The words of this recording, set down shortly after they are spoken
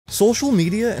Social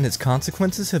media and its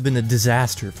consequences have been a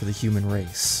disaster for the human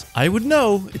race. I would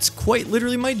know, it's quite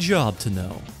literally my job to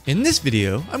know. In this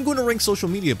video, I'm going to rank social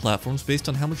media platforms based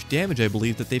on how much damage I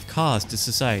believe that they've caused to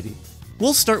society.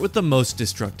 We'll start with the most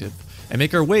destructive, and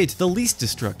make our way to the least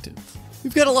destructive.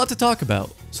 We've got a lot to talk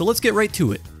about, so let's get right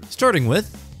to it. Starting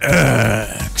with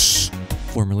X,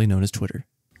 formerly known as Twitter.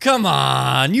 Come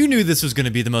on, you knew this was going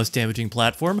to be the most damaging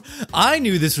platform. I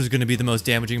knew this was going to be the most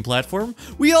damaging platform.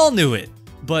 We all knew it.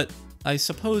 But I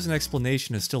suppose an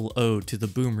explanation is still owed to the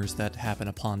boomers that happen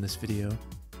upon this video.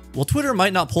 While Twitter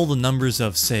might not pull the numbers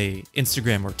of, say,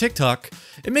 Instagram or TikTok,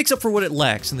 it makes up for what it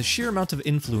lacks in the sheer amount of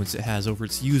influence it has over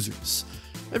its users.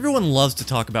 Everyone loves to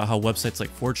talk about how websites like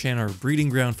 4chan are a breeding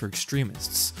ground for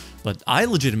extremists, but I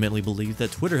legitimately believe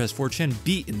that Twitter has 4chan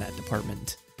beat in that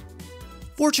department.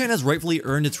 4chan has rightfully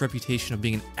earned its reputation of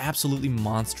being an absolutely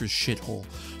monstrous shithole,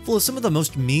 full of some of the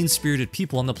most mean-spirited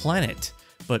people on the planet.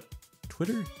 But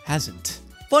Twitter hasn't.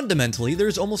 Fundamentally,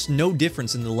 there's almost no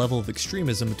difference in the level of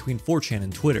extremism between 4chan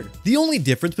and Twitter. The only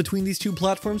difference between these two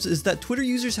platforms is that Twitter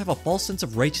users have a false sense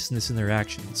of righteousness in their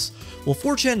actions, while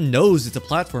 4chan knows it's a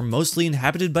platform mostly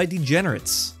inhabited by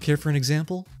degenerates. Care for an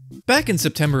example? Back in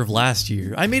September of last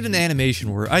year, I made an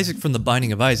animation where Isaac from The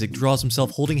Binding of Isaac draws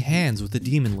himself holding hands with a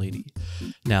demon lady.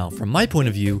 Now, from my point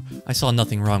of view, I saw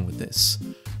nothing wrong with this.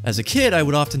 As a kid, I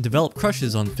would often develop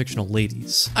crushes on fictional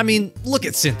ladies. I mean, look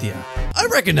at Cynthia. I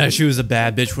recognized she was a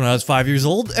bad bitch when I was 5 years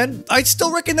old, and I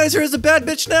still recognize her as a bad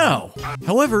bitch now.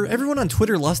 However, everyone on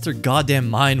Twitter lost their goddamn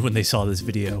mind when they saw this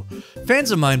video. Fans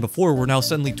of mine before were now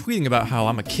suddenly tweeting about how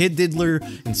I'm a kid diddler,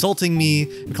 insulting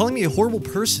me, and calling me a horrible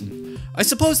person. I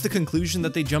suppose the conclusion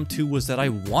that they jumped to was that I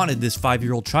wanted this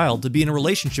 5-year-old child to be in a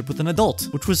relationship with an adult,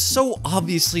 which was so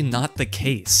obviously not the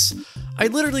case. I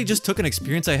literally just took an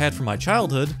experience I had from my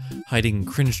childhood, hiding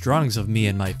cringe drawings of me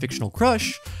and my fictional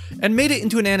crush, and made it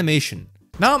into an animation.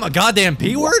 Now I'm a goddamn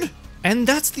P-word? And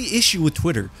that's the issue with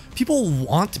Twitter. People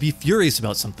want to be furious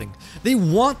about something. They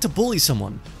want to bully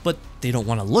someone, but they don't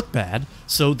want to look bad.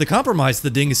 So the compromise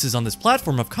the dinguses on this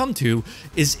platform have come to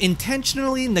is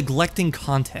intentionally neglecting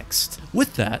context.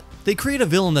 With that, they create a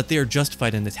villain that they are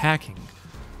justified in attacking.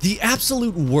 The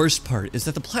absolute worst part is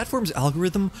that the platform's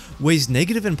algorithm weighs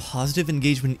negative and positive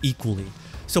engagement equally.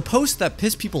 So posts that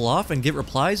piss people off and get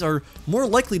replies are more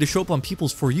likely to show up on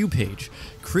people's For You page,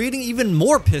 creating even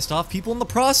more pissed off people in the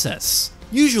process.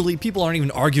 Usually, people aren't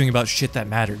even arguing about shit that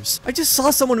matters. I just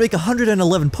saw someone make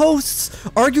 111 posts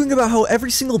arguing about how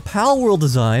every single Pal World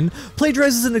design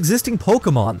plagiarizes an existing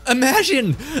Pokemon.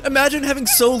 Imagine having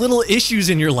so little issues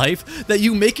in your life that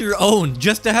you make your own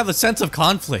just to have a sense of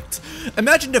conflict.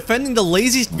 Imagine defending the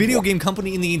laziest video game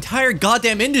company in the entire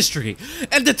goddamn industry,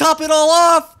 and to top it all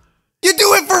off, you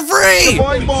do it for free!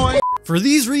 Boing, boing. For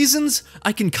these reasons,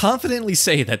 I can confidently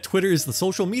say that Twitter is the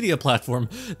social media platform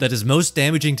that is most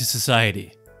damaging to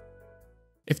society.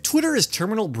 If Twitter is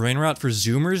terminal brain rot for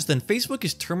Zoomers, then Facebook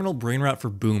is terminal brain rot for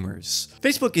Boomers.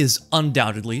 Facebook is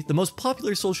undoubtedly the most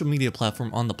popular social media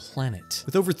platform on the planet.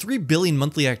 With over 3 billion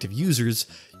monthly active users,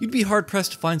 you'd be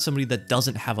hard-pressed to find somebody that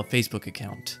doesn't have a Facebook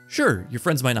account. Sure, your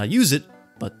friends might not use it,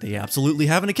 but they absolutely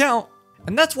have an account.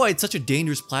 And that's why it's such a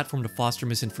dangerous platform to foster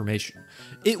misinformation.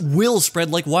 It will spread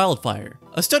like wildfire.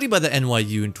 A study by the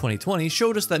NYU in 2020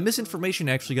 showed us that misinformation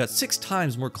actually got 6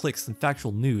 times more clicks than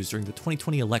factual news during the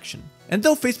 2020 election. And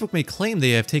though Facebook may claim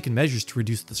they have taken measures to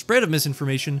reduce the spread of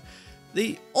misinformation,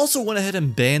 they also went ahead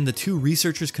and banned the 2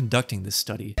 researchers conducting this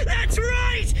study. That's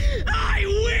right! I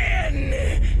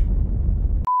win!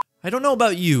 I don't know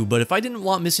about you, but if I didn't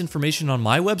want misinformation on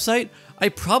my website, I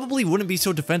probably wouldn't be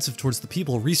so defensive towards the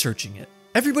people researching it.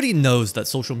 Everybody knows that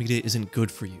social media isn't good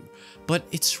for you, but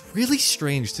it's really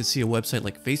strange to see a website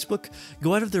like Facebook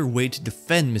go out of their way to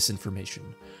defend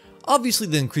misinformation. Obviously,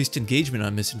 the increased engagement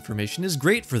on misinformation is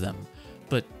great for them,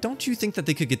 but don't you think that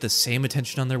they could get the same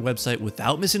attention on their website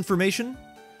without misinformation?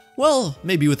 Well,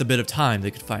 maybe with a bit of time they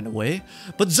could find a way,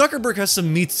 but Zuckerberg has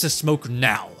some meats to smoke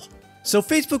now. So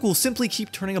Facebook will simply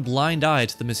keep turning a blind eye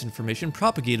to the misinformation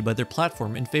propagated by their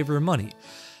platform in favor of money,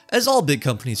 as all big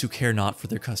companies who care not for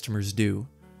their customers do.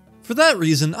 For that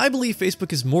reason, I believe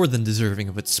Facebook is more than deserving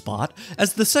of its spot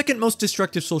as the second most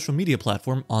destructive social media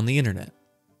platform on the internet.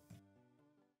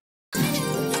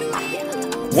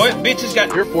 What bitch has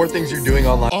got your 4 things you're doing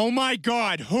online? Oh my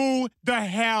god, who the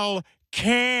hell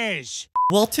cares?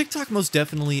 While TikTok most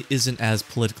definitely isn't as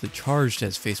politically charged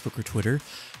as Facebook or Twitter,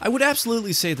 I would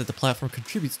absolutely say that the platform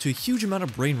contributes to a huge amount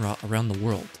of brain rot around the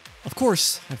world. Of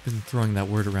course, I've been throwing that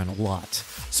word around a lot,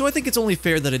 so I think it's only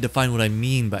fair that I define what I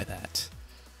mean by that.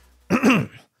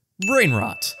 Brain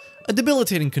rot. a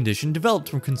debilitating condition developed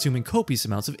from consuming copious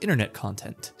amounts of internet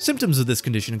content. Symptoms of this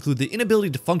condition include the inability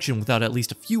to function without at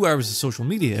least a few hours of social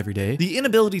media every day, the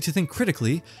inability to think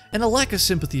critically, and a lack of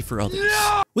sympathy for others.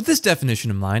 No! With this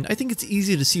definition in mind, I think it's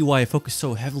easy to see why I focus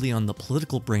so heavily on the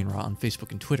political brain rot on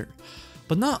Facebook and Twitter.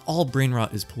 But not all brain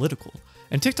rot is political,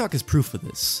 and TikTok is proof of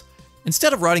this.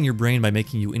 Instead of rotting your brain by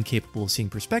making you incapable of seeing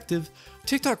perspective,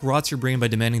 TikTok rots your brain by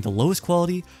demanding the lowest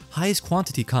quality, highest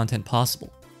quantity content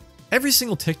possible. Every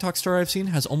single TikTok star I've seen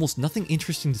has almost nothing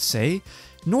interesting to say,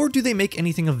 nor do they make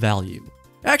anything of value.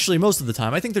 Actually, most of the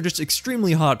time, I think they're just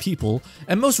extremely hot people,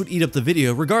 and most would eat up the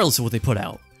video regardless of what they put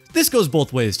out. This goes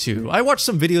both ways too. I watch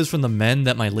some videos from the men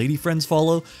that my lady friends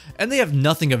follow, and they have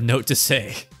nothing of note to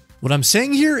say. What I'm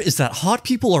saying here is that hot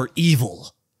people are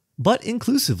evil, but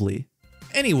inclusively.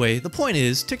 Anyway, the point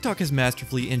is, TikTok has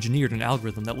masterfully engineered an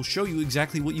algorithm that will show you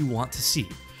exactly what you want to see.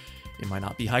 It might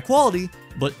not be high quality,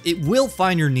 but it will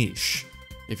find your niche.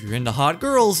 If you're into hot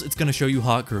girls, it's gonna show you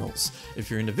hot girls. If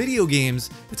you're into video games,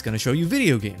 it's gonna show you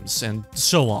video games, and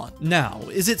so on. Now,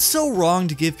 is it so wrong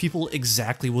to give people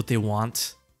exactly what they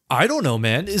want? I don't know,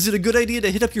 man. Is it a good idea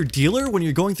to hit up your dealer when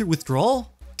you're going through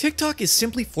withdrawal? TikTok is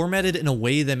simply formatted in a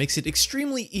way that makes it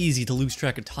extremely easy to lose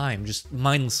track of time just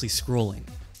mindlessly scrolling.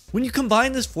 When you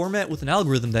combine this format with an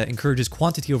algorithm that encourages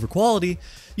quantity over quality,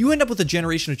 you end up with a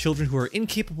generation of children who are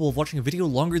incapable of watching a video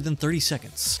longer than 30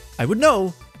 seconds. I would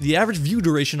know, the average view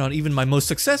duration on even my most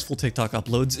successful TikTok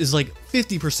uploads is like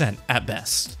 50% at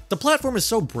best. The platform is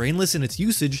so brainless in its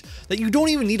usage that you don't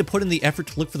even need to put in the effort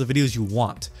to look for the videos you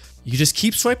want. You just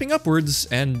keep swiping upwards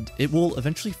and it will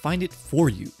eventually find it for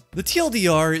you. The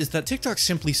TLDR is that TikTok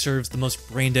simply serves the most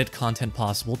brain-dead content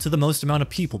possible to the most amount of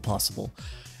people possible.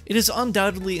 It is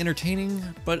undoubtedly entertaining,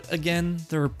 but again,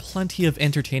 there are plenty of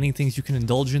entertaining things you can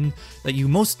indulge in that you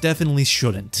most definitely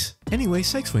shouldn't. Anyway,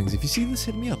 Sykes Wings, if you see this,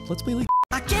 hit me up. Let's play League.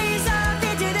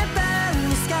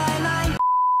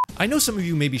 I know some of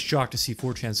you may be shocked to see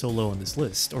 4chan so low on this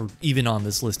list, or even on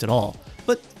this list at all,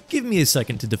 but give me a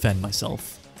second to defend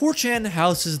myself. 4chan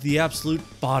houses the absolute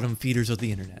bottom feeders of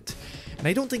the internet, and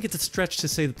I don't think it's a stretch to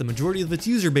say that the majority of its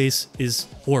user base is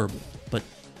horrible, but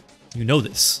you know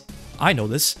this. I know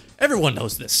this. Everyone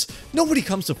knows this. Nobody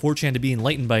comes to 4chan to be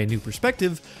enlightened by a new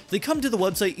perspective. They come to the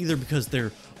website either because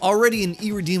they're already an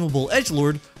irredeemable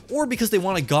edgelord, or because they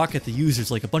want to gawk at the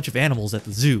users like a bunch of animals at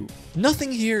the zoo.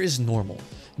 Nothing here is normal.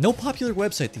 No popular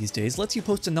website these days lets you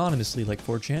post anonymously like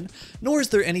 4chan, nor is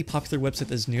there any popular website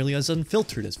that is nearly as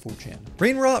unfiltered as 4chan.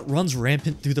 Brain rot runs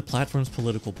rampant through the platform's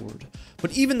political board,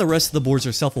 but even the rest of the boards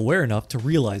are self-aware enough to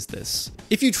realize this.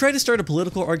 If you try to start a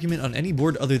political argument on any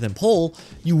board other than Poll,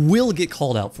 you will get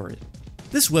called out for it.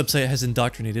 This website has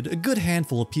indoctrinated a good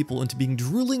handful of people into being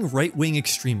drooling right-wing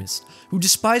extremists who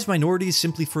despise minorities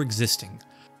simply for existing.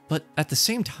 But at the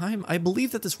same time, I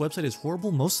believe that this website is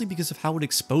horrible mostly because of how it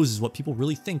exposes what people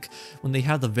really think when they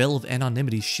have the veil of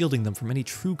anonymity shielding them from any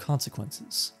true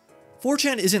consequences.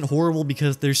 4chan isn't horrible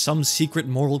because there's some secret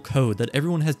moral code that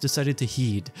everyone has decided to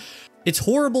heed. It's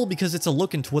horrible because it's a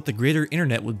look into what the greater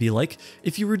internet would be like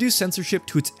if you reduce censorship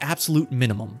to its absolute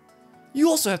minimum. You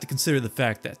also have to consider the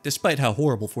fact that, despite how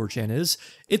horrible 4chan is,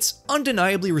 it's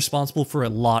undeniably responsible for a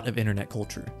lot of internet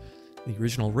culture. The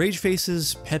original rage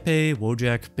faces, Pepe,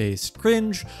 Wojak-based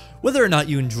cringe, whether or not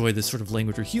you enjoy this sort of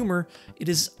language or humor, it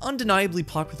is undeniably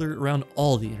popular around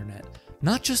all the internet,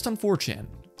 not just on 4chan.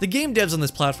 The game devs on this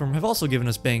platform have also given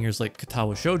us bangers like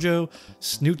Katawa Shoujo,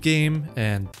 Snoot Game,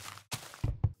 and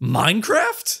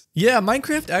Minecraft? Yeah,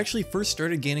 Minecraft actually first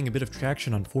started gaining a bit of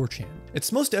traction on 4chan.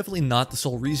 It's most definitely not the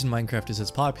sole reason Minecraft is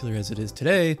as popular as it is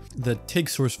today. The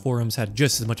TigSource forums had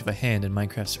just as much of a hand in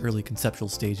Minecraft's early conceptual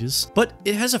stages, but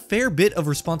it has a fair bit of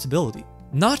responsibility.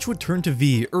 Notch would turn to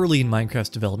V early in Minecraft's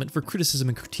development for criticism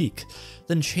and critique,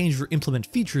 then change or implement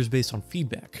features based on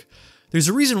feedback. There's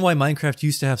a reason why Minecraft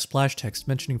used to have splash text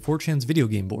mentioning 4chan's video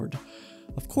game board.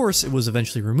 Of course, it was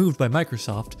eventually removed by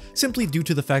Microsoft, simply due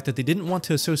to the fact that they didn't want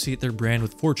to associate their brand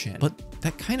with 4chan, but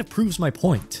that kind of proves my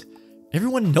point.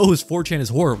 Everyone knows 4chan is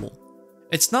horrible.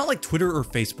 It's not like Twitter or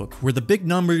Facebook, where the big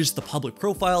numbers, the public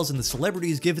profiles, and the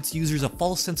celebrities give its users a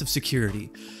false sense of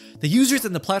security. The users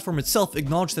and the platform itself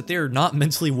acknowledge that they are not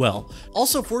mentally well.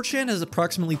 Also, 4chan has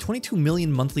approximately 22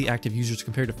 million monthly active users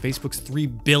compared to Facebook's 3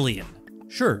 billion.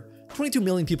 Sure, 22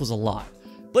 million people is a lot,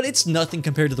 but it's nothing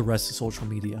compared to the rest of social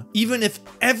media. Even if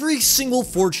every single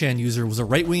 4chan user was a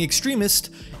right-wing extremist,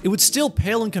 it would still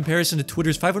pale in comparison to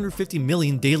Twitter's 550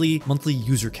 million daily monthly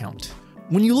user count.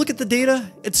 When you look at the data,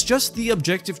 it's just the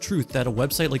objective truth that a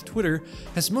website like Twitter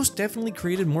has most definitely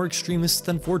created more extremists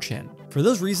than 4chan. For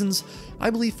those reasons, I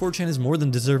believe 4chan is more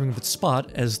than deserving of its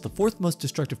spot as the 4th most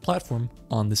destructive platform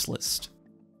on this list.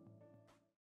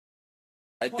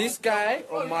 Like this guy,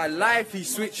 on my life, he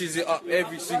switches it up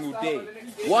every single day.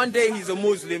 One day he's a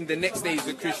Muslim, the next day he's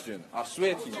a Christian. I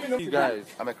swear to you. You guys,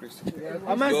 I'm a Christian. You're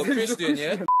a Christian,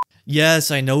 yeah? Yes,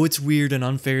 I know it's weird and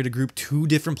unfair to group two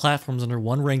different platforms under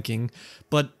one ranking,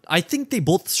 but I think they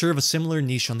both serve a similar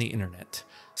niche on the internet.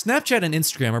 Snapchat and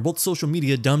Instagram are both social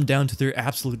media dumbed down to their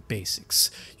absolute basics.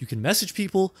 You can message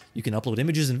people, you can upload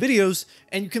images and videos,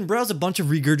 and you can browse a bunch of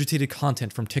regurgitated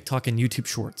content from TikTok and YouTube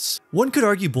Shorts. One could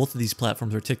argue both of these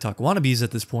platforms are TikTok wannabes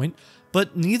at this point,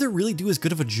 but neither really do as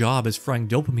good of a job as frying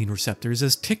dopamine receptors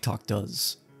as TikTok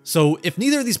does. So if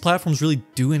neither of these platforms really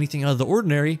do anything out of the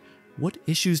ordinary, what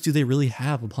issues do they really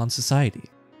have upon society?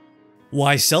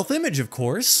 Why, self-image, of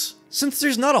course. Since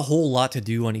there's not a whole lot to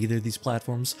do on either of these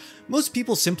platforms, most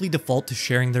people simply default to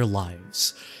sharing their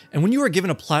lives. And when you are given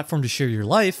a platform to share your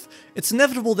life, it's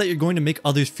inevitable that you're going to make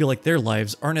others feel like their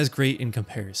lives aren't as great in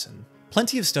comparison.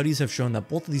 Plenty of studies have shown that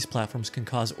both of these platforms can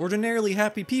cause ordinarily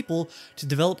happy people to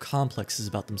develop complexes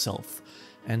about themselves.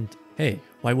 And hey,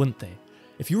 why wouldn't they?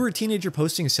 If you were a teenager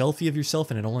posting a selfie of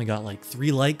yourself and it only got like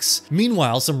 3 likes,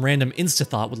 meanwhile some random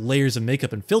Insta-thought with layers of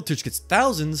makeup and filters gets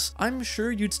thousands, I'm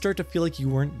sure you'd start to feel like you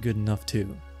weren't good enough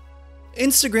too.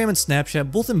 Instagram and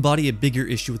Snapchat both embody a bigger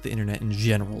issue with the internet in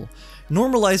general,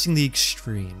 normalizing the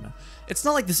extreme. It's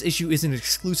not like this issue isn't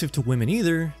exclusive to women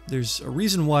either. There's a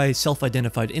reason why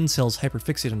self-identified incels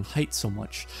hyperfixate on height so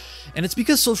much, and it's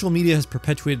because social media has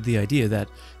perpetuated the idea that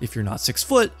if you're not 6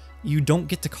 foot, you don't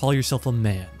get to call yourself a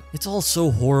man. It's all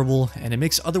so horrible, and it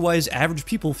makes otherwise average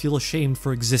people feel ashamed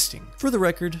for existing. For the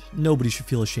record, nobody should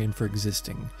feel ashamed for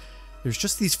existing. There's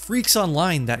just these freaks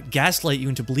online that gaslight you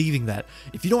into believing that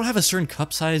if you don't have a certain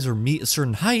cup size or meet a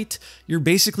certain height, you're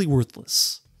basically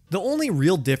worthless. The only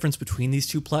real difference between these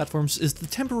two platforms is the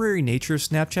temporary nature of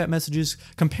Snapchat messages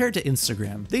compared to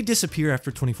Instagram. They disappear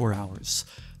after 24 hours.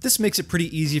 This makes it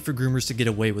pretty easy for groomers to get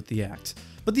away with the act.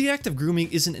 But the act of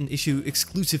grooming isn't an issue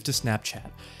exclusive to Snapchat.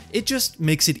 It just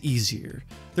makes it easier.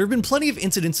 There have been plenty of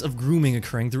incidents of grooming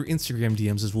occurring through Instagram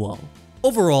DMs as well.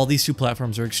 Overall, these two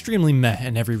platforms are extremely meh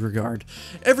in every regard.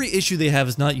 Every issue they have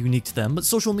is not unique to them, but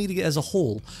social media as a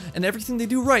whole, and everything they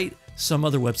do right, some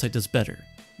other website does better.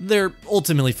 They're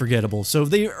ultimately forgettable, so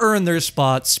they earn their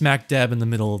spot smack dab in the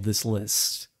middle of this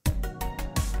list.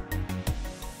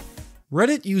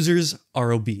 Reddit users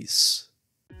are obese.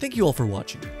 Thank you all for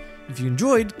watching. If you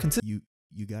enjoyed, consider—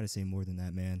 You gotta say more than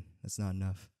that, man. That's not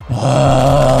enough.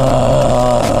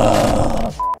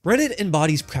 Reddit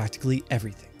embodies practically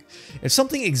everything. If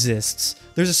something exists,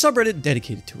 there's a subreddit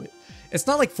dedicated to it. It's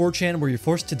not like 4chan where you're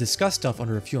forced to discuss stuff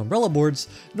under a few umbrella boards,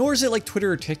 nor is it like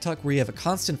Twitter or TikTok where you have a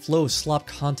constant flow of slop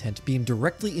content beamed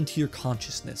directly into your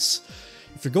consciousness.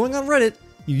 If you're going on Reddit,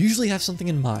 you usually have something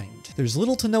in mind. There's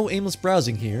little to no aimless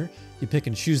browsing here. You pick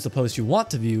and choose the posts you want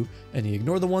to view, and you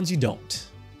ignore the ones you don't.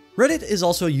 Reddit is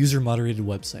also a user-moderated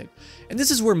website, and this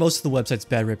is where most of the website's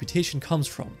bad reputation comes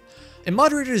from. A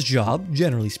moderator's job,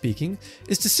 generally speaking,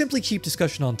 is to simply keep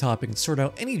discussion on topic and sort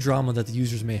out any drama that the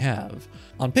users may have.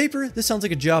 On paper, this sounds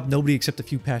like a job nobody except a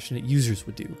few passionate users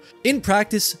would do. In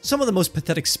practice, some of the most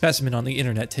pathetic specimen on the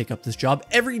internet take up this job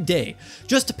every day,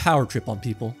 just to power trip on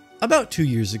people. About 2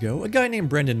 years ago, a guy named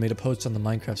Brendan made a post on the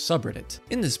Minecraft subreddit.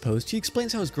 In this post, he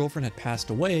explains how his girlfriend had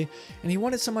passed away, and he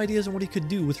wanted some ideas on what he could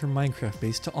do with her Minecraft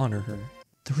base to honor her.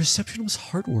 The reception was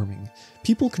heartwarming.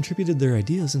 People contributed their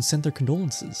ideas and sent their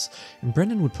condolences, and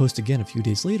Brendan would post again a few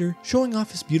days later, showing off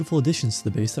his beautiful additions to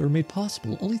the base that were made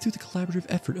possible only through the collaborative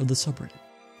effort of the subreddit.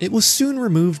 It was soon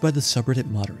removed by the subreddit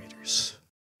moderators.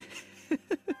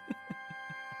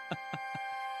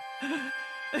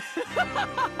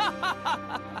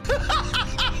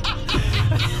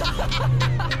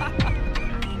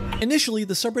 Initially,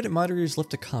 the subreddit moderators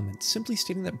left a comment simply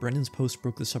stating that Brendan's post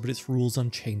broke the subreddit's rules on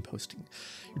chain posting.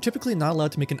 You're typically not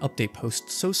allowed to make an update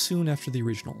post so soon after the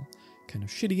original. Kind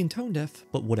of shitty and tone deaf,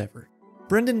 but whatever.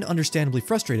 Brendan, understandably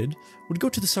frustrated, would go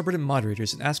to the subreddit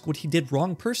moderators and ask what he did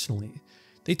wrong personally.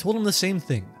 They told him the same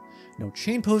thing. No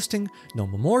chain posting, no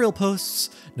memorial posts,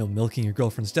 no milking your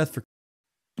girlfriend's death for—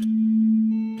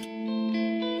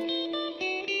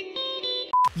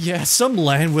 Yeah, some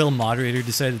land whale moderator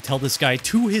decided to tell this guy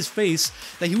to his face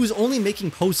that he was only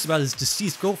making posts about his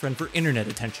deceased girlfriend for internet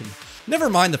attention. Never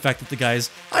mind the fact that the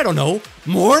guy's, I don't know,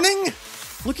 mourning?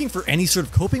 Looking for any sort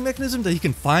of coping mechanism that he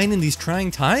can find in these trying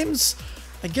times?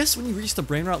 I guess when you reach the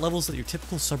brain rot levels that your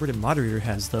typical subreddit moderator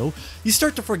has, though, you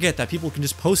start to forget that people can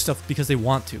just post stuff because they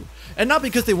want to, and not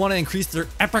because they want to increase their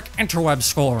epic interweb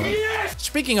score. Yes!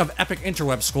 Speaking of epic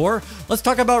interweb score, let's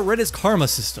talk about Reddit's karma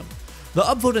system. The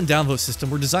upvote and downvote system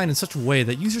were designed in such a way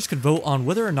that users could vote on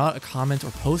whether or not a comment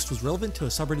or post was relevant to a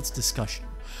subreddit's discussion.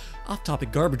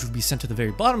 Off-topic garbage would be sent to the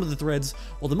very bottom of the threads,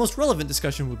 while the most relevant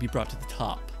discussion would be brought to the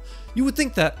top. You would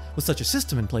think that, with such a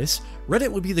system in place,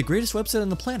 Reddit would be the greatest website on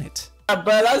the planet. Bro,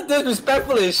 that's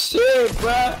disrespectful as shit,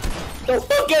 bro. The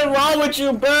fucking wrong with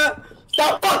you, bro?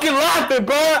 Stop fucking laughing,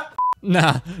 bro.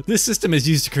 Nah, this system is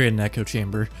used to create an echo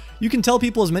chamber. You can tell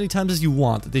people as many times as you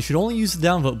want that they should only use the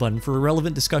downvote button for a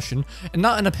relevant discussion and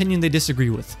not an opinion they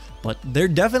disagree with, but they're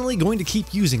definitely going to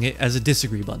keep using it as a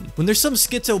disagree button. When there's some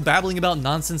schizo babbling about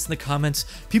nonsense in the comments,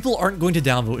 people aren't going to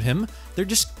downvote him, they're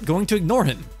just going to ignore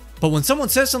him. But when someone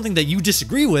says something that you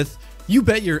disagree with, you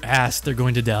bet your ass they're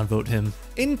going to downvote him.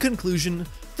 In conclusion,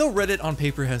 though Reddit on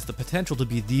paper has the potential to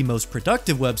be the most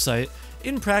productive website,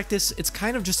 in practice, it's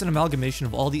kind of just an amalgamation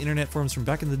of all the internet forums from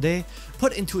back in the day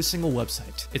put into a single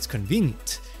website. It's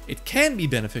convenient. It can be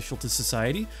beneficial to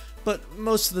society, but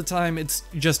most of the time it's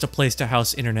just a place to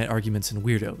house internet arguments and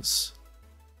weirdos.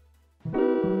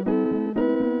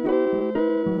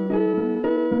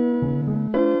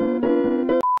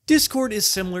 Discord is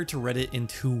similar to Reddit in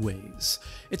two ways.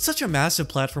 It's such a massive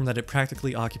platform that it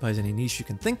practically occupies any niche you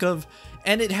can think of,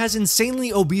 and it has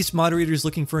insanely obese moderators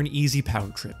looking for an easy power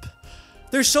trip.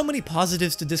 There's so many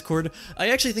positives to Discord, I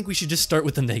actually think we should just start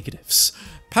with the negatives.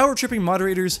 Power tripping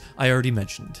moderators, I already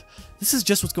mentioned. This is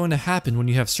just what's going to happen when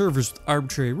you have servers with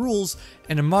arbitrary rules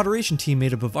and a moderation team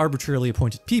made up of arbitrarily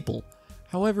appointed people.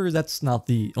 However, that's not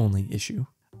the only issue.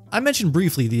 I mentioned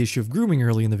briefly the issue of grooming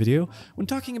early in the video when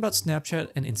talking about Snapchat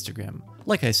and Instagram.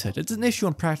 Like I said, it's an issue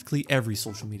on practically every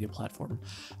social media platform.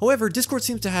 However, Discord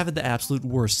seems to have it the absolute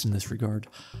worst in this regard.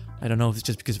 I don't know if it's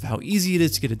just because of how easy it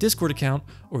is to get a Discord account,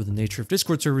 or the nature of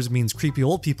Discord servers means creepy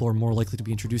old people are more likely to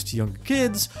be introduced to younger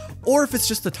kids, or if it's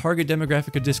just the target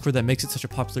demographic of Discord that makes it such a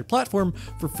popular platform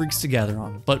for freaks to gather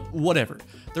on. But whatever,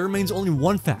 there remains only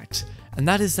one fact, and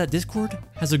that is that Discord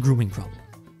has a grooming problem.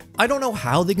 I don't know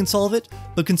how they can solve it,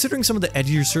 but considering some of the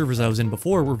edgier servers I was in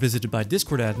before were visited by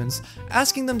Discord admins,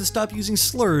 asking them to stop using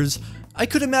slurs, I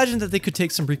could imagine that they could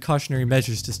take some precautionary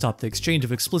measures to stop the exchange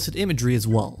of explicit imagery as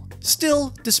well.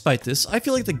 Still, despite this, I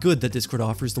feel like the good that Discord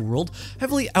offers the world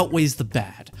heavily outweighs the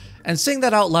bad, and saying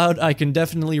that out loud, I can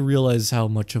definitely realize how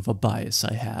much of a bias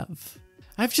I have.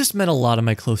 I've just met a lot of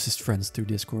my closest friends through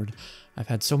Discord. I've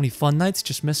had so many fun nights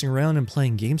just messing around and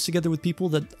playing games together with people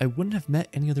that I wouldn't have met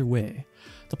any other way.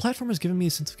 The platform has given me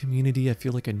a sense of community I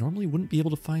feel like I normally wouldn't be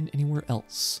able to find anywhere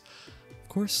else.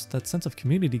 Of course, that sense of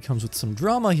community comes with some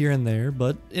drama here and there,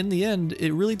 but in the end,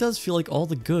 it really does feel like all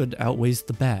the good outweighs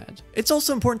the bad. It's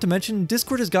also important to mention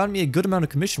Discord has gotten me a good amount of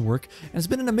commission work and has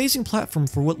been an amazing platform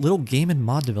for what little game and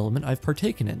mod development I've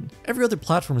partaken in. Every other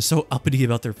platform is so uppity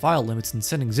about their file limits and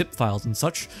sending zip files and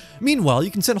such. Meanwhile,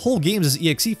 you can send whole games as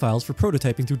exe files for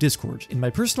prototyping through Discord. In my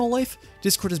personal life,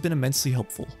 Discord has been immensely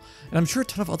helpful, and I'm sure a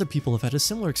ton of other people have had a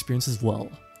similar experience as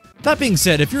well. That being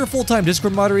said, if you're a full-time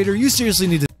Discord moderator, you seriously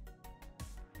need to...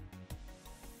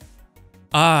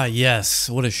 Ah yes,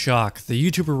 what a shock.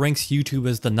 The YouTuber ranks YouTube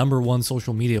as the #1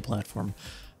 social media platform.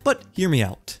 But hear me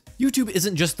out. YouTube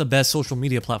isn't just the best social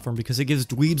media platform because it gives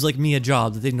dweebs like me a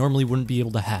job that they normally wouldn't be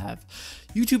able to have.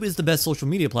 YouTube is the best social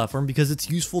media platform because it's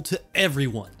useful to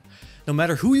everyone. No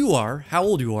matter who you are, how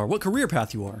old you are, what career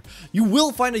path you are, you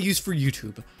will find a use for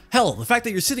YouTube. Hell, the fact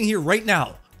that you're sitting here right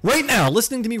now,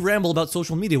 listening to me ramble about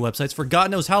social media websites for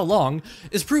God knows how long,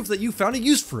 is proof that you found a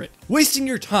use for it, wasting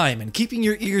your time and keeping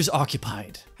your ears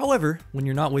occupied. However, when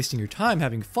you're not wasting your time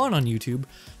having fun on YouTube,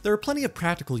 there are plenty of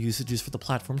practical usages for the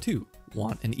platform too.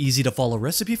 Want an easy to follow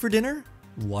recipe for dinner?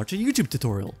 Watch a YouTube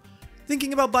tutorial.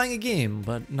 Thinking about buying a game,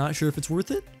 but not sure if it's worth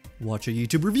it? Watch a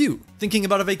YouTube review. Thinking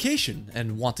about a vacation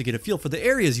and want to get a feel for the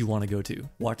areas you want to go to?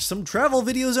 Watch some travel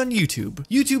videos on YouTube.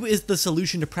 YouTube is the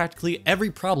solution to practically every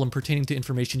problem pertaining to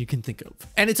information you can think of.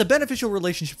 And it's a beneficial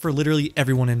relationship for literally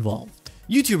everyone involved.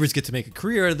 YouTubers get to make a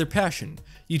career out of their passion.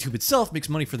 YouTube itself makes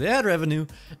money for the ad revenue,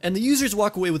 and the users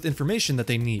walk away with information that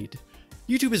they need.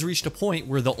 YouTube has reached a point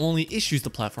where the only issues the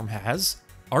platform has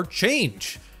are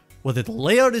change. Whether the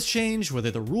layout is changed,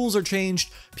 whether the rules are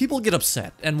changed, people get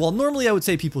upset. And while normally I would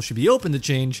say people should be open to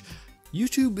change,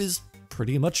 YouTube is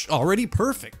pretty much already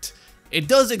perfect. It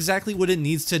does exactly what it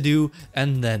needs to do,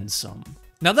 and then some.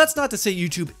 Now that's not to say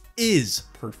YouTube is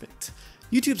perfect.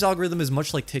 YouTube's algorithm is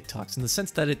much like TikTok's in the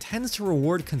sense that it tends to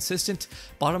reward consistent,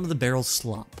 bottom-of-the-barrel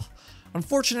slop.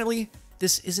 Unfortunately,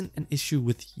 this isn't an issue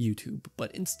with YouTube,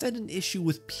 but instead an issue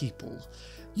with people.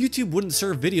 YouTube wouldn't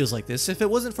serve videos like this if it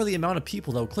wasn't for the amount of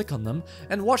people that would click on them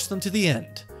and watch them to the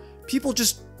end. People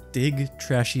just dig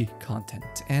trashy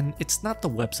content, and it's not the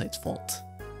website's fault.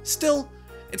 Still,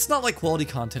 it's not like quality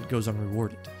content goes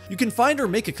unrewarded. You can find or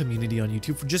make a community on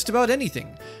YouTube for just about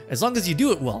anything, as long as you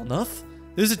do it well enough.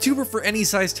 There's a tuber for any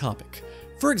size topic.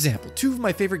 For example, two of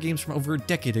my favorite games from over a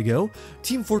decade ago,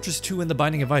 Team Fortress 2 and The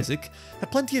Binding of Isaac, have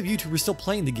plenty of YouTubers still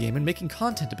playing the game and making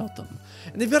content about them,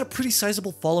 and they've got a pretty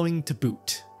sizable following to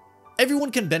boot. Everyone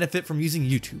can benefit from using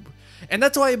YouTube, and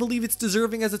that's why I believe it's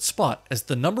deserving as its spot as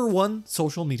the #1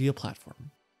 social media platform.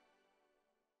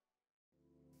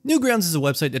 Newgrounds is a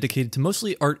website dedicated to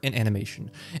mostly art and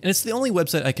animation, and it's the only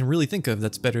website I can really think of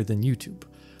that's better than YouTube.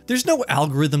 There's no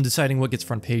algorithm deciding what gets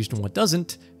front paged and what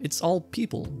doesn't, it's all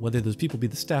people, whether those people be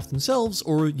the staff themselves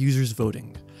or users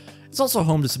voting. It's also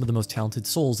home to some of the most talented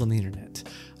souls on the internet.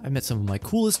 I've met some of my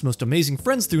coolest, most amazing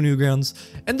friends through Newgrounds,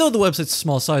 and though the website's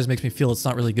small size makes me feel it's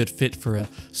not really a good fit for a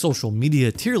social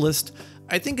media tier list,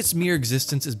 I think its mere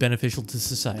existence is beneficial to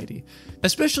society.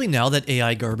 Especially now that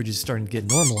AI garbage is starting to get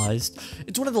normalized,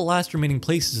 it's one of the last remaining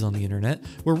places on the internet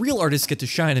where real artists get to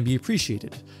shine and be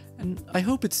appreciated, and I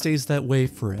hope it stays that way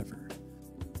forever.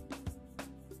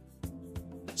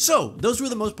 So, those were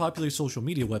the most popular social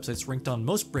media websites ranked on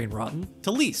most brain rotten to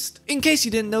least. In case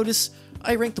you didn't notice,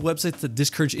 I ranked the websites that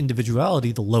discourage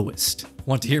individuality the lowest.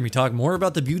 Want to hear me talk more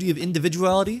about the beauty of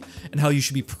individuality and how you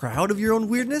should be proud of your own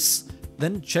weirdness?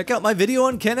 Then check out my video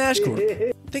on Ken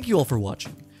Ashcorp. Thank you all for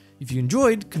watching. If you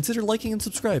enjoyed, consider liking and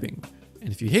subscribing. And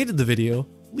if you hated the video,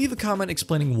 leave a comment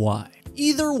explaining why.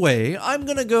 Either way, I'm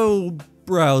gonna go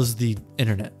browse the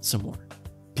internet some more.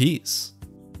 Peace.